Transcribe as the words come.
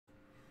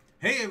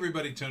Hey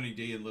everybody, Tony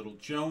D and Little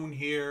Joan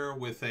here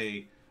with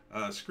a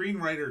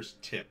screenwriter's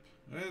tip.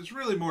 It's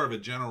really more of a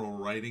general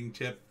writing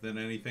tip than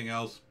anything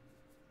else.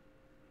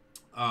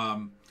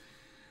 Um,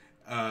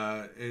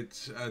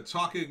 it's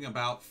talking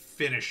about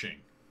finishing.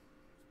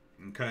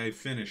 Okay,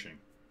 finishing.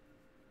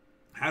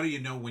 How do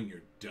you know when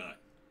you're done?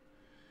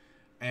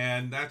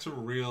 And that's a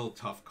real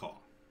tough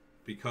call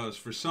because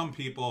for some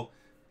people,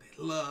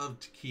 they love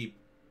to keep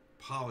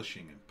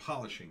polishing and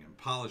polishing and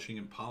polishing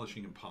and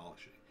polishing and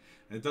polishing.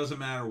 And it doesn't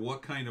matter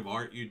what kind of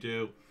art you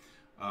do.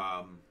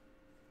 Um,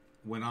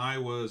 when I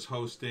was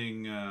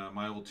hosting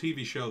my old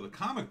TV show, the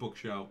comic book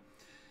show,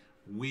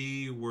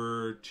 we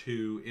were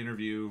to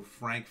interview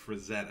Frank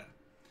Frazetta.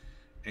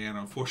 And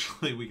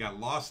unfortunately, we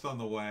got lost on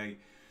the way.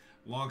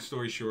 Long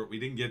story short, we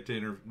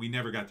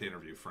never got to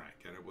interview Frank,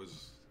 and it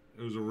was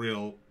a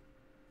real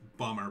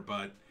bummer.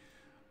 But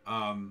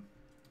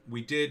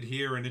we did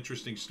hear an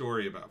interesting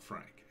story about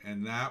Frank,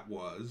 and that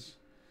was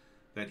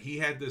that he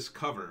had this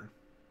cover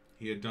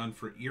he had done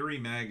for Eerie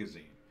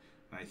magazine.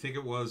 And I think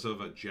it was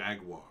of a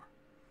Jaguar.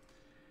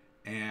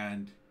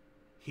 And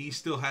he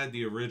still had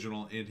the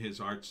original in his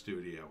art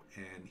studio,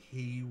 and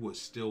he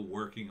was still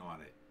working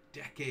on it.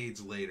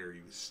 Decades later, he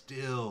was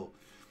still,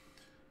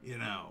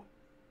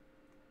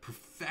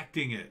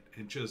 perfecting it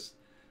and just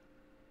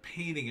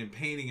painting and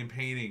painting and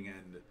painting.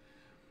 And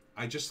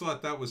I just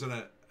thought that was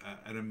an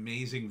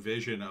amazing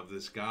vision of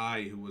this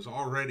guy who was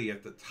already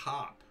at the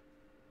top,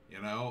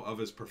 of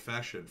his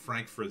profession,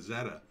 Frank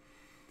Frazetta,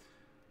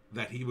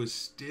 that he was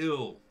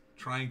still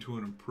trying to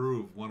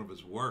improve one of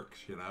his works.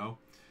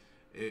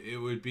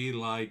 It would be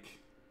like,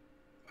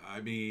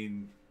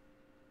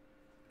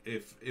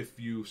 if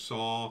you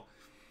saw,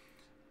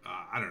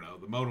 I don't know,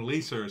 the Mona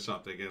Lisa or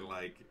something, and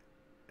like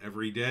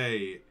every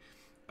day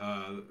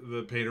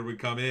the painter would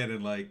come in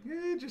and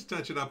just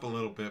touch it up a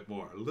little bit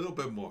more,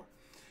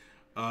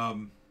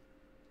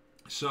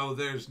 so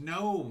there's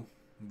no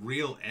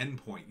real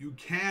endpoint. You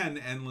can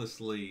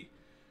endlessly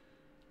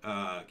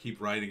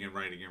keep writing and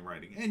writing and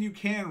writing, and you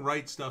can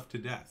write stuff to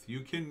death. You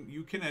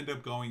can end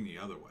up going the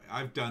other way.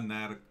 I've done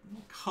that a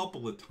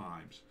couple of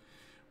times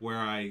where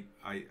I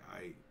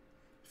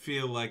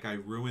feel like I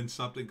ruined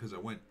something because I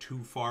went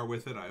too far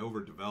with it. I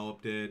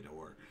overdeveloped it,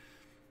 or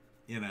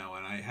and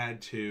I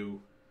had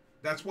to.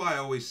 That's why I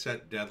always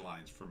set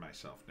deadlines for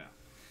myself now.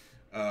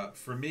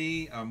 For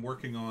me, I'm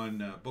working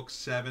on book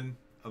 7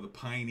 of the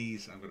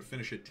Pineys. I'm going to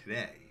finish it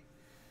today.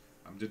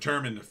 I'm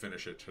determined to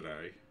finish it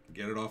today,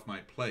 get it off my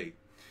plate.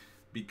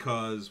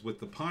 Because with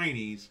the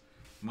Pineys,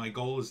 my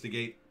goal is to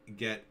get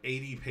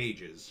 80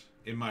 pages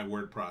in my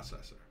word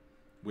processor,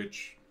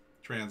 which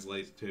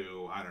translates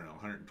to, I don't know,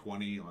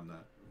 120 on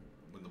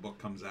when the book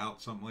comes out,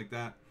 something like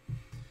that.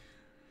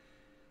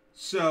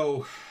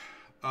 So,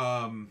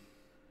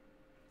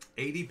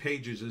 80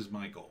 pages is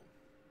my goal.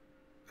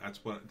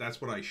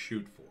 That's what I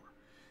shoot for.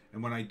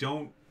 And when I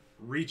don't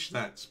reach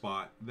that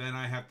spot, then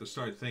I have to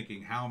start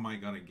thinking, how am I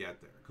going to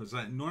get there? Because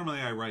normally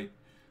I write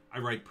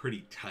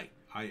pretty tight.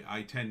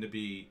 I tend to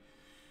be,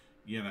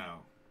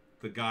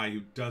 the guy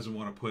who doesn't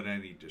want to put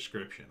any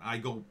description. I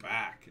go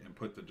back and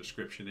put the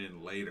description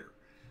in later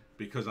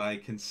because I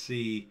can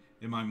see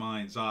in my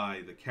mind's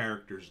eye the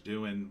characters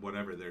doing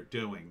whatever they're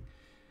doing.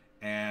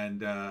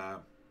 And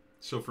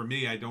so for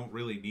me, I don't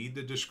really need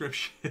the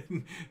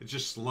description. It's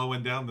just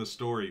slowing down the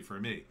story for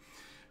me.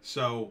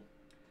 So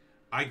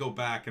I go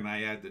back and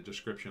I add the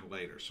description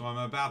later. So I'm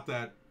about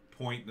that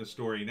point in the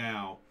story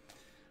now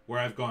where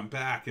I've gone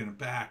back and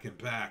back and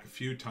back a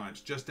few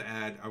times just to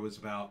add. I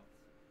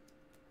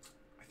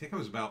think I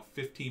was about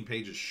 15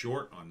 pages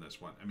short on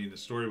this one. The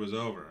story was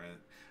over, and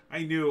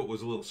I knew it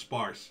was a little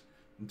sparse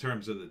in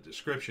terms of the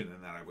description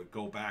and that I would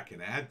go back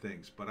and add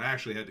things, but I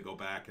actually had to go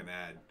back and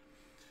add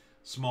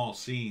small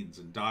scenes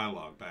and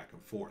dialogue back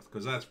and forth,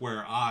 because that's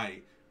where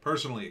I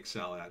personally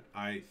excel at.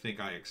 I think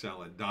I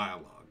excel at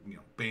dialogue,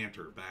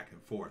 banter back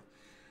and forth.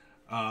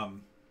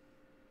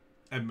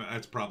 And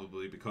that's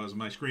probably because of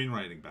my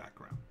screenwriting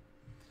background.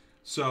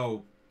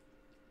 So,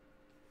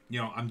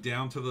 I'm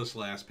down to this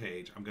last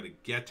page. I'm going to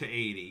get to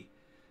 80.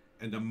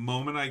 And the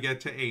moment I get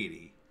to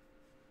 80,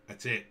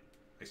 that's it.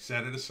 I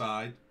set it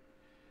aside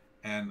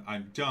and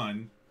I'm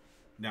done.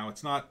 Now,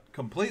 it's not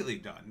completely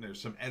done.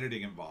 There's some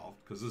editing involved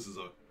because this is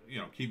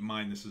keep in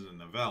mind this is a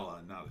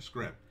novella, not a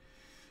script.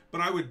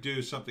 But I would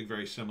do something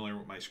very similar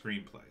with my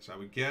screenplays. I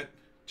would get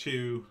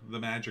to the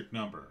magic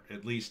number,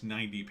 at least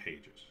 90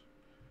 pages,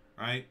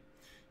 right?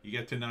 You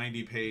get to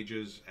 90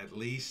 pages at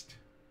least,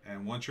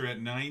 and once you're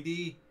at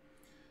 90,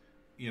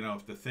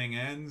 if the thing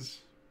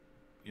ends,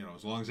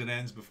 as long as it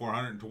ends before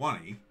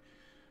 120,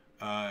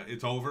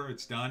 it's over,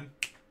 it's done,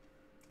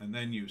 and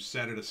then you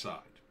set it aside.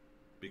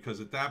 Because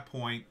at that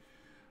point,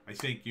 I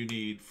think you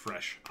need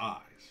fresh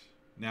eyes.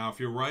 Now, if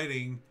you're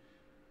writing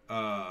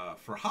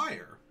for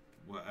hire,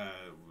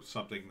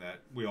 something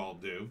that we all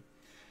do,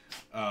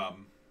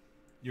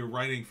 you're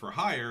writing for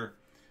hire,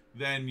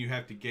 then you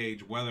have to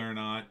gauge whether or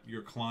not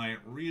your client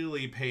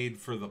really paid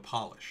for the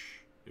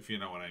polish, if you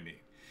know what I mean.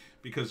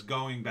 Because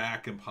going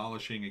back and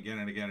polishing again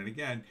and again and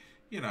again,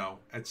 you know,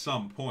 at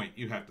some point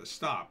you have to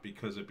stop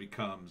because it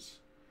becomes,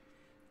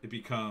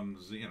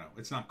 you know,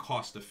 it's not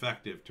cost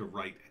effective to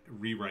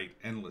rewrite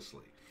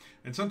endlessly.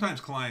 And sometimes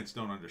clients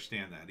don't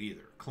understand that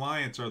either.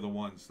 Clients are the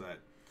ones that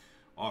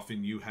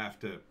often you have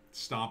to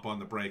stomp on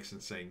the brakes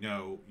and say,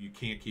 no, you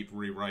can't keep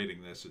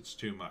rewriting this, it's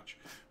too much.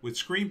 With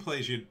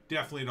screenplays, you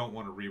definitely don't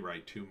want to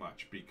rewrite too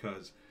much,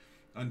 because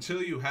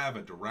until you have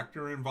a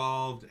director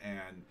involved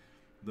and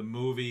the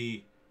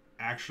movie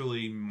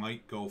actually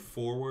might go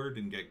forward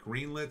and get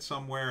greenlit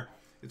somewhere,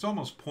 it's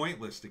almost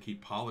pointless to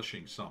keep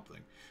polishing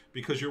something,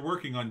 because you're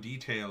working on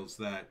details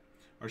that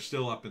are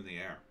still up in the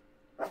air.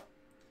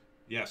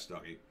 Yes,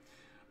 Dougie.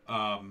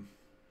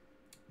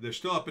 They're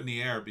still up in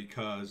the air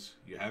because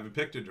you haven't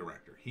picked a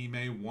director. He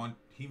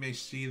may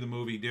see the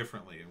movie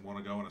differently and want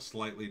to go in a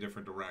slightly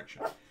different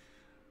direction.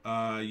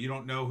 You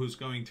don't know who's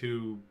going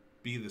to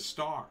be the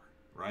star,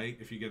 right?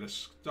 If you get a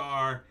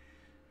star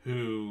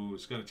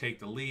who's going to take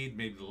the lead,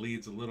 maybe the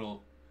lead's a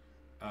little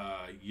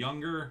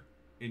younger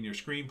in your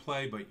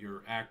screenplay, but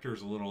your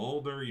actor's a little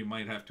older, you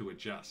might have to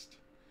adjust.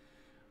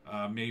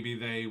 Maybe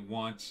they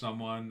want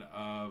someone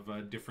of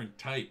a different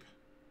type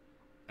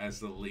as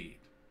the lead.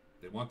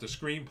 They want the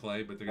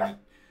screenplay, but they're going to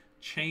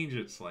change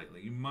it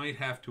slightly. You might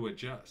have to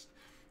adjust.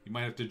 You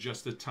might have to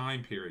adjust the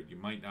time period. You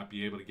might not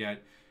be able to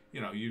get,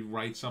 you know, you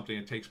write something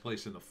that takes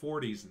place in the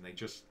 40s and they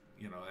just,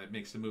 you know, that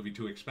makes the movie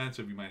too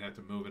expensive. You might have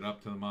to move it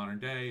up to the modern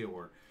day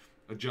or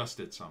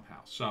adjust it somehow.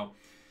 So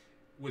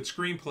with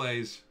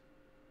screenplays,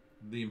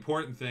 the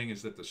important thing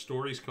is that the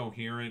story's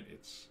coherent.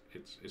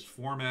 It's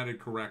formatted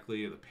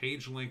correctly. The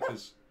page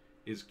length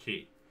is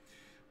key.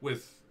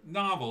 With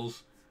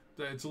novels,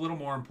 it's a little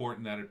more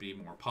important that it be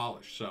more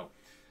polished. So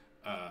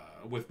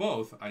with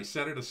both, I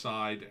set it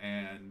aside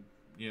and,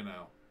 you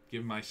know,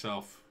 give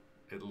myself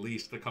at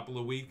least a couple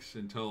of weeks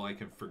until I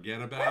can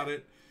forget about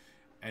it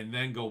and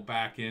then go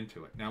back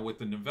into it. Now with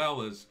the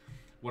novellas,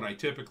 what I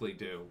typically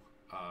do,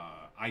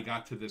 I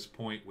got to this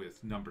point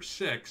with number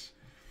 6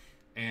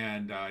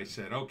 and I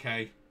said,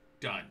 okay,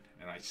 done.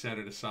 And I set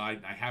it aside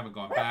and I haven't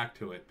gone back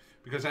to it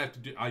because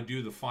I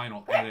do the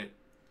final edit.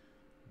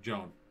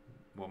 Joan,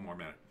 one more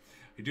minute.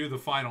 I do the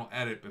final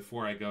edit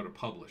before I go to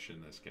publish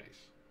in this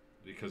case,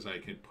 because I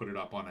can put it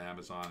up on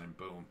Amazon and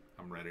boom,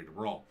 I'm ready to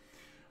roll.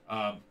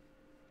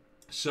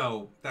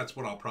 So that's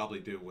what I'll probably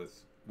do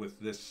with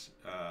this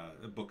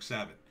book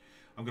 7.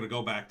 I'm going to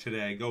go back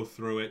today, go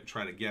through it, and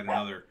try to get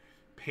another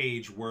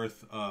page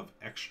worth of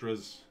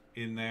extras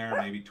in there,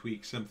 maybe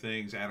tweak some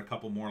things, add a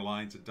couple more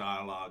lines of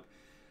dialogue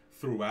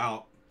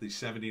throughout the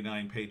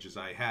 79 pages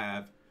I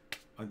have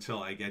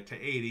until I get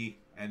to 80,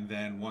 and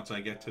then once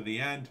I get to the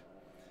end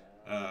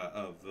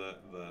of the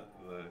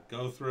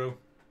go through,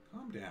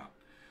 calm down,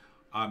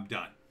 I'm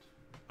done.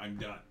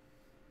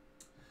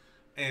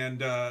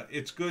 And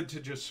it's good to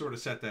just sort of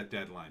set that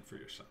deadline for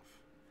yourself.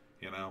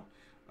 You know,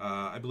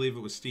 I believe it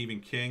was Stephen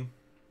King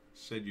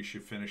said you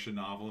should finish a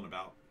novel in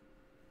about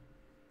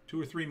 2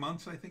 or 3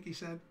 months. I think he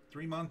said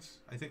 3 months,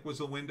 I think was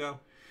the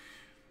window.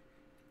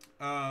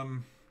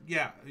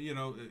 Yeah, you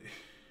know,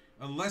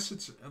 unless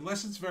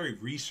it's very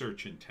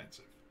research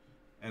intensive,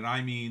 and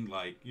I mean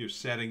like you're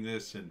setting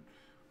this in,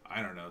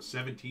 I don't know,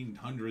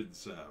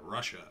 1700s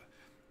Russia,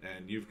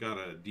 and you've got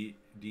to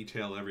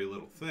detail every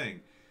little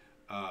thing.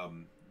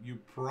 You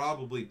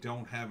probably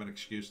don't have an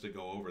excuse to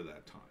go over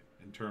that time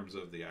in terms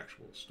of the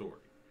actual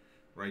story,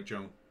 right,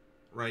 Joan?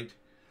 Right?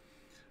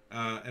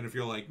 And if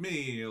you're like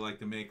me, you like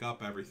to make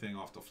up everything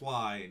off the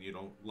fly, and you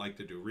don't like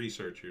to do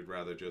research, you'd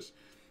rather just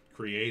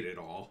create it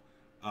all.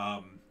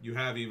 You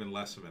have even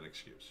less of an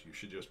excuse. You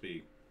should just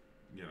be,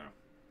 you know,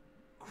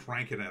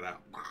 cranking it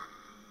out.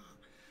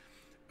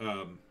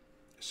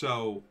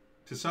 So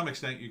to some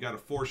extent, you got to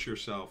force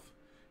yourself.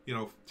 You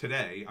know,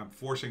 today I'm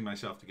forcing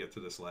myself to get to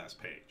this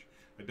last page.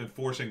 I've been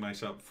forcing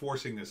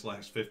this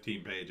last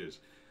 15 pages.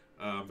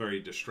 I'm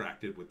very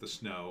distracted with the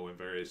snow and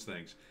various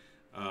things.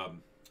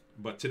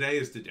 But today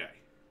is the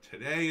day.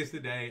 Today is the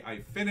day I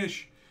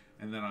finish,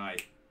 and then I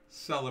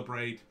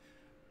celebrate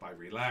by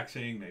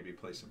relaxing, maybe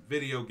play some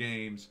video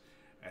games,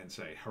 and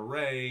say,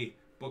 hooray,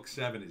 book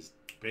 7 is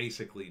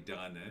basically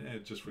done, and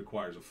it just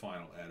requires a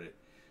final edit.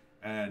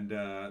 And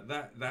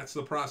that's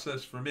the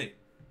process for me.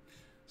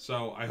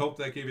 So I hope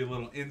that gave you a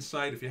little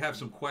insight. If you have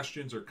some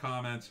questions or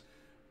comments,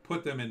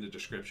 put them in the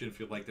description. If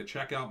you'd like to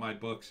check out my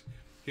books,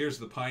 here's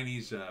the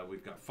Pineys.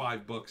 We've got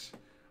 5 books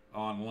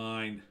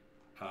online.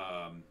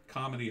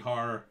 Comedy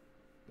horror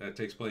that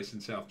takes place in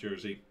South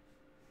Jersey.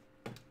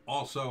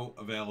 Also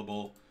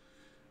available,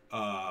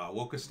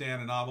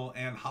 Wokistan, a novel,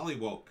 and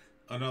Hollywoke,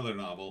 another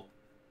novel,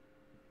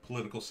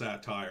 political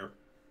satire.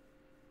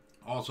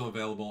 Also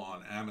available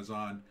on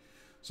Amazon.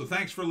 So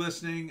thanks for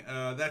listening.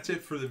 That's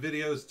it for the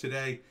videos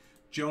today.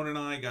 Joan and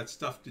I got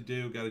stuff to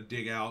do, got to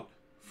dig out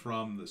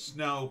from the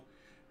snow,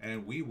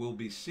 and we will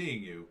be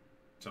seeing you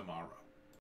tomorrow.